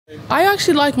I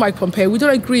actually like Mike Pompeo. We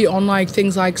don't agree on like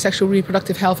things like sexual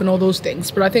reproductive health and all those things.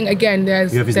 But I think again, You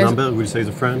have his number? Would you say he's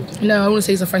a friend? No, I wouldn't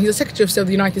say he's a friend. He's a Secretary of State of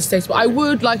the United States. But I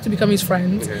would like to become his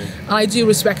friend, and I do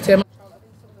respect him.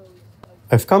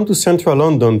 I've come to central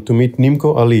London to meet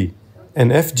Nimko Ali,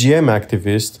 an FGM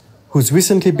activist who's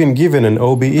recently been given an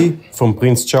OBE from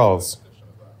Prince Charles.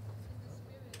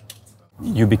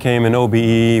 You became an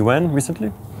OBE when,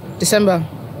 recently? December.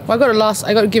 Well,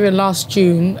 I got it given last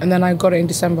June, and then I got it in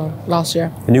December last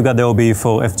year. And you got the OBE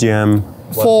for FGM?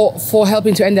 For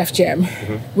helping to end FGM,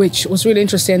 which was really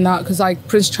interesting that because like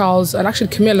Prince Charles and actually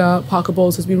Camilla Parker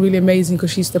Bowles has been really amazing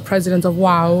because she's the president of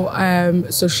WOW.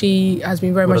 So she has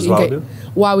been very much engaged.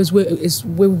 WOW is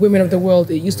Women of the World.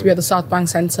 It used to be at the South Bank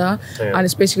Centre, and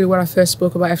it's basically where I first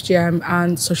spoke about FGM.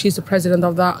 And so she's the president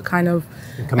of that kind of.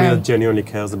 Camilla genuinely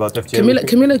cares about FGM.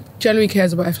 Camilla genuinely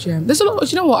cares about FGM. There's a lot.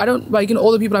 You know what? I don't like.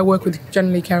 All the people I work with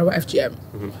generally care about FGM.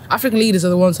 African leaders are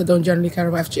the ones that don't generally care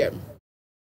about FGM.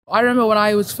 I remember when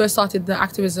I first started the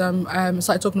activism,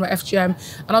 started talking about FGM,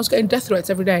 and I was getting death threats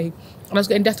every day. And I was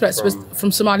getting death threats from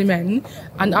Somali men.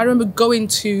 And I remember going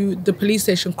to the police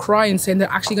station crying, saying they're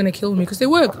actually going to kill me, because they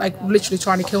were like literally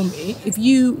trying to kill me. If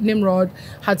you, Nimrod,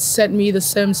 had sent me the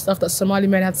same stuff that Somali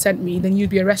men had sent me, then you'd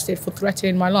be arrested for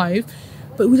threatening my life.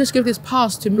 But we just give this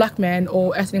pass to black men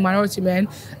or ethnic minority men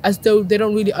as though they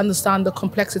don't really understand the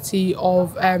complexity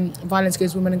of violence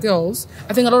against women and girls.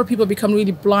 I think a lot of people become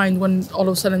really blind when all of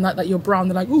a sudden that you're brown.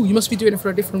 They're like, "Ooh, you must be doing it for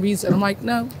a different reason." I'm like,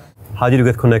 no. How did you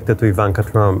get connected to Ivanka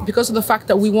Trump? Because of the fact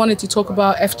that we wanted to talk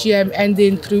about FGM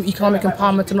ending through economic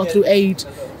empowerment and not through aid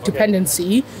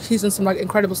dependency. She's done some like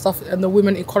incredible stuff and the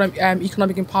women economic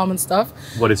empowerment stuff.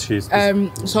 What is she?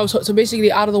 So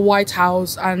basically out of the White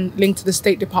House and linked to the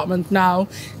State Department now,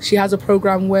 she has a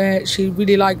program where she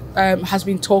really has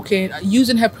been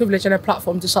using her privilege and her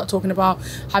platform to start talking about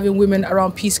having women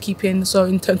around peacekeeping. So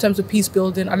in terms of peace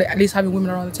building, at least having women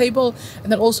around the table,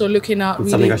 and then also looking at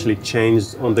something actually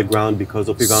changed on the ground because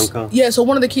of Ivanka. Yeah. So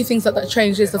one of the key things that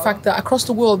changed is the fact that across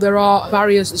the world there are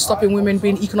barriers stopping women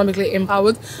being economically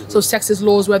empowered. So sexist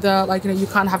laws, whether you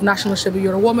can't have nationalship if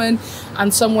you're a woman,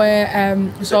 and somewhere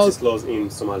sexist laws in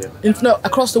Somalia. No,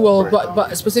 across the world,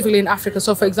 but specifically in Africa.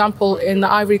 So for example, in the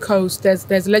Ivory Coast,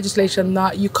 there's legislation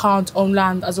that you can't own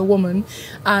land as a woman,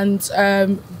 and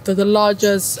the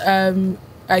largest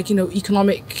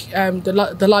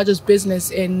the largest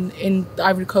business in the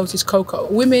Ivory Coast is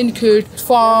cocoa. Women could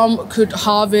farm, could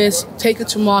harvest, take it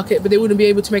to market, but they wouldn't be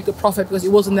able to make the profit because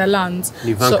it wasn't their land.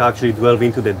 Ivanka actually delve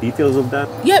into the details of that?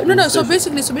 Yeah, no. So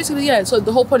basically, yeah. So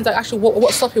the whole point is that actually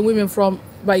what's stopping women from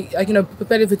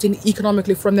benefiting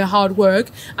economically from their hard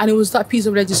work, and it was that piece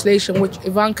of legislation which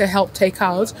Ivanka helped take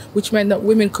out, which meant that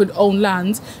women could own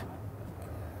land.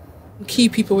 Key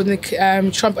people within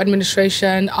the Trump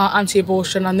administration are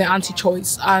anti-abortion and they're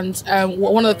anti-choice, and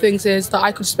one of the things is that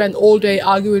I could spend all day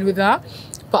arguing with that,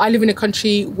 but I live in a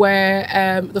country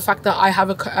where the fact that I have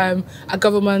a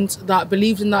government that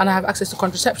believes in that, and I have access to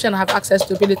contraception, I have access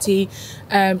to ability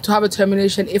to have a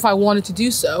termination if I wanted to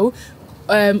do so.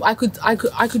 I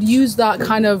could use that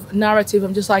kind of narrative.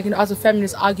 I'm just as a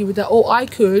feminist, argue with that. Or I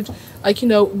could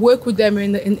work with them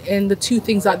in the two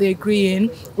things that they agree in,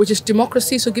 which is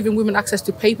democracy, so giving women access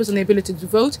to papers and the ability to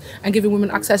vote, and giving women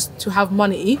access to have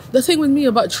money. The thing with me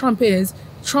about Trump is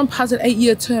Trump has an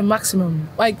 8-year term maximum.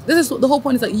 This is the whole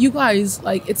point, is that you guys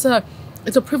it's a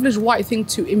privileged white thing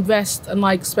to invest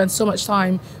and spend so much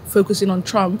time focusing on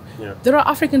Trump. Yeah. There are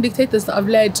African dictators that have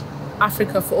led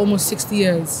Africa for almost 60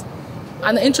 years.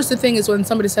 And the interesting thing is when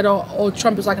somebody said, oh,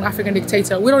 Trump is like an African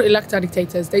dictator. We don't elect our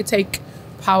dictators. They take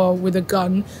power with a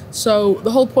gun. So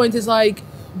the whole point is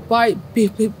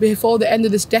before the end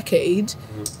of this decade,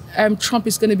 Trump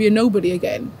is going to be a nobody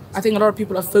again. I think a lot of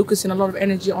people are focusing a lot of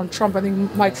energy on Trump. I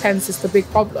think Mike Pence is the big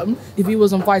problem. If he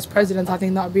wasn't vice president, I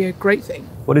think that would be a great thing.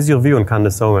 What is your view on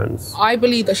Candace Owens? I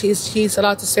believe that she's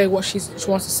allowed to say what she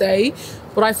wants to say,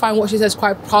 but I find what she says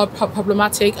quite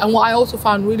problematic. And what I also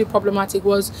found really problematic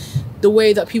was the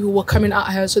way that people were coming at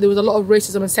her. So there was a lot of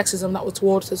racism and sexism that was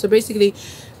towards her. So basically,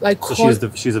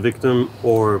 so she's a victim,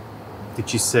 or did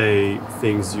she say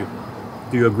things you?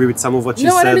 Do you agree with some of what she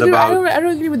said about? I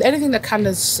don't agree with anything that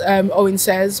Candace Owens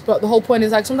says. But the whole point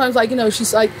is sometimes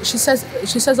she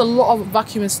says a lot of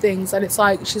vacuous things, and it's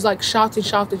she's shouting,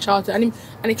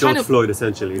 and it George Floyd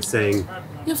essentially is saying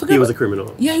Yeah, forget he was a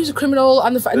criminal. Yeah, he was a criminal,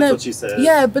 and That's what she said.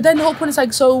 Yeah, but then the whole point is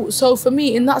like, so for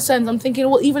me, in that sense, I'm thinking,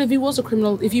 well, even if he was a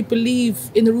criminal, if you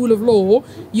believe in the rule of law,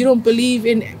 you don't believe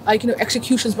in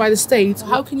executions by the state.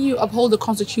 How can you uphold the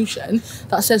constitution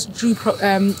that says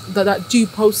that due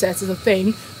process is a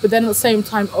thing, but then at the same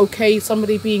time, okay,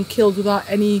 somebody being killed without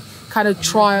any kind of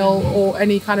trial or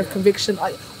any kind of conviction?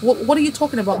 What are you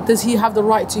talking about? Does he have the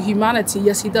right to humanity?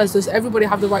 Yes, he does. Does everybody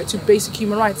have the right to basic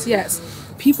human rights? Yes.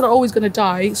 People are always going to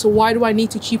die, so why do I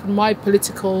need to cheapen my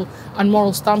political and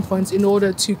moral standpoints in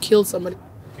order to kill somebody?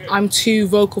 I'm too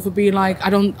vocal for being like,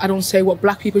 I don't say what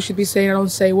black people should be saying, I don't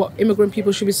say what immigrant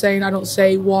people should be saying, I don't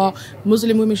say what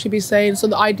Muslim women should be saying. So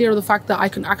the idea of the fact that I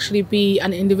can actually be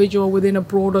an individual within a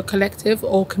broader collective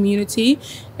or community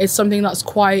is something that's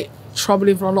quite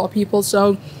troubling for a lot of people.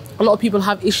 So a lot of people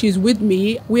have issues with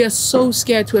me. We are so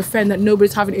scared to offend that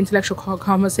nobody's having intellectual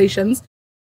conversations.